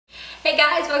Hey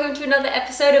guys, welcome to another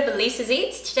episode of Elise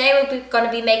Eats. Today we're going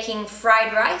to be making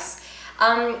fried rice,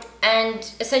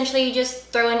 and essentially you just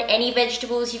throw in any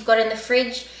vegetables you've got in the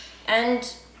fridge,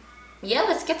 and yeah,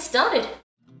 let's get started.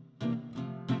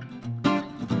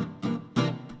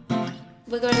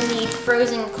 We're going to need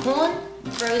frozen corn,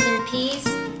 frozen peas,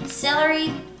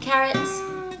 celery, carrots,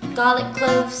 garlic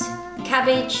cloves,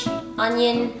 cabbage,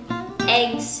 onion,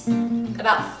 eggs,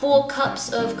 about 4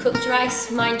 cups of cooked rice.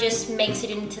 Mine just makes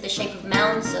it into the shape of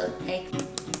mounds, so hey.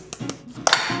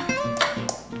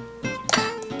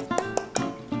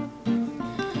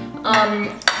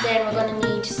 Then we're going to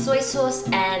need soy sauce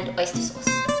and oyster sauce.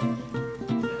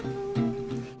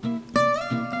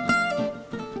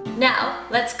 Now,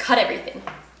 let's cut everything.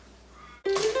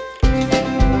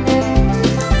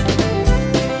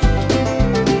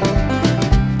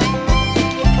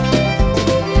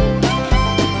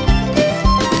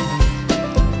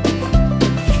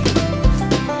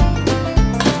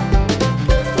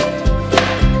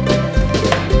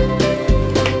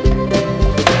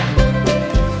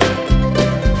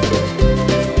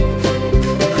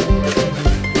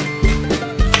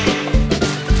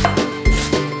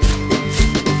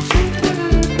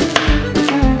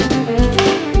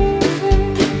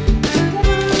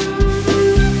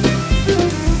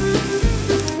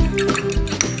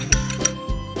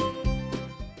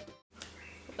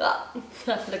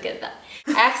 Look at that.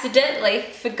 I accidentally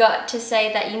forgot to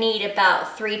say that you need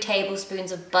about 3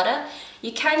 tablespoons of butter.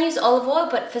 You can use olive oil,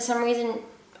 but for some reason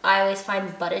I always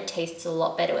find butter tastes a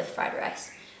lot better with fried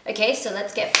rice. Okay, so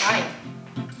let's get frying.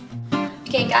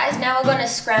 Okay guys, now we're going to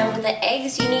scramble the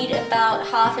eggs. You need about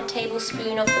half a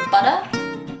tablespoon of the butter.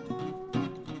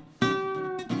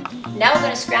 Now we're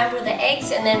going to scramble the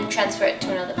eggs and then transfer it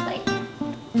to another plate.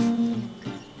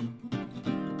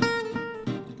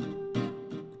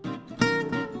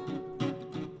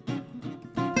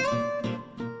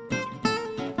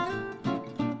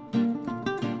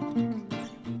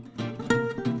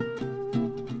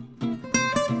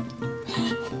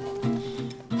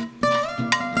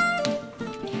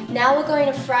 Now we're going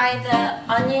to fry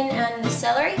the onion and the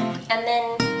celery, and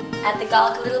then add the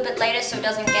garlic a little bit later so it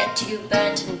doesn't get too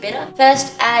burnt and bitter.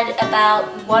 First add about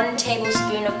 1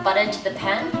 tablespoon of butter to the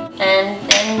pan, and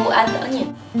then we'll add the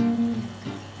onion.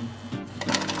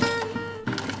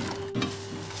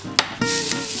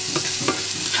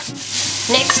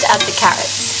 Next add the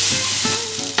carrots.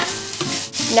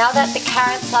 Now that the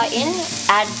carrots are in,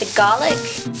 add the garlic.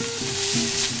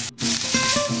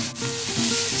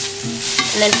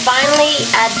 And then finally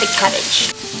add the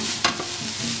cabbage.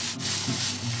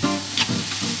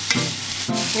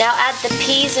 Now add the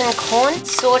peas and corn.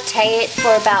 Saute it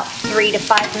for about 3 to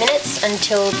 5 minutes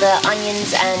until the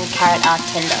onions and carrot are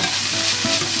tender.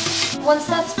 Once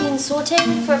that's been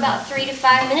sauteed for about 3 to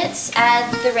 5 minutes,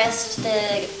 add the rest,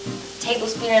 the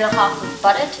tablespoon and a half of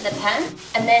butter to the pan.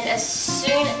 And then as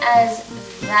soon as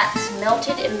that's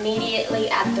melted, immediately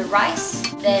add the rice.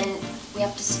 Then we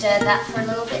have to stir that for a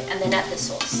little bit and then add the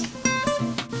sauce.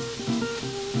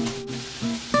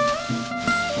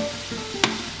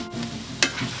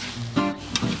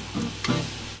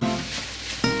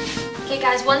 Okay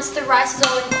guys, once the rice is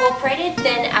all incorporated,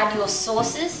 then add your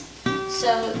sauces.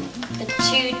 So the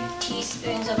 2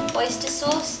 teaspoons of oyster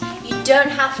sauce. You don't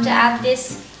have to add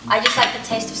this, I just like the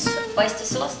taste of oyster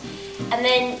sauce. And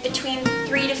then between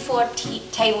 3 to 4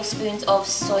 tablespoons of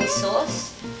soy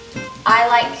sauce. I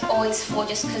like always 4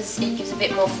 just because it gives a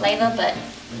bit more flavour, but it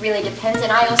really depends.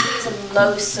 And I also use a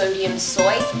low sodium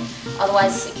soy,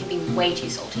 otherwise it can be way too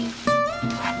salty.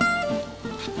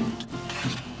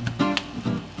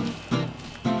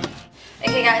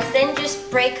 Okay guys, then just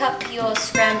break up your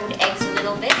scrambled eggs a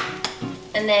little bit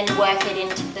and then work it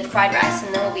into the fried rice,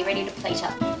 and then we'll be ready to plate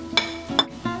up.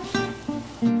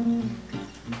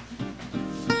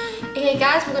 Okay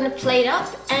guys, we're going to plate up,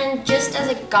 and just as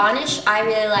a garnish, I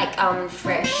really like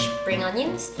fresh spring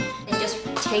onions. They just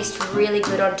taste really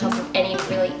good on top of any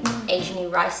really Asian-y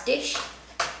rice dish.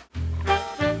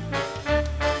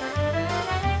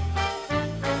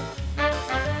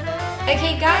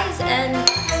 Okay guys, and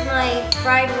it's my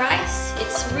fried rice.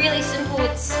 It's really simple,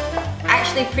 it's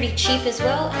actually pretty cheap as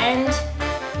well, and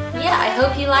yeah, I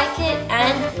hope you like it,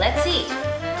 and let's eat.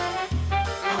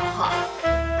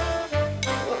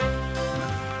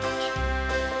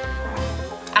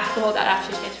 Alcohol, that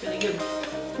actually tastes really good.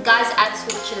 Guys, add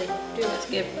sweet chili. Dude, that's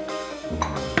good.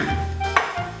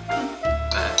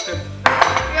 That's good.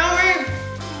 Yummy!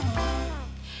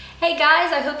 Hey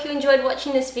guys, I hope you enjoyed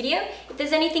watching this video. If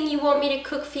there's anything you want me to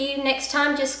cook for you next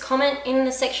time, just comment in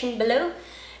the section below,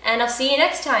 and I'll see you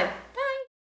next time.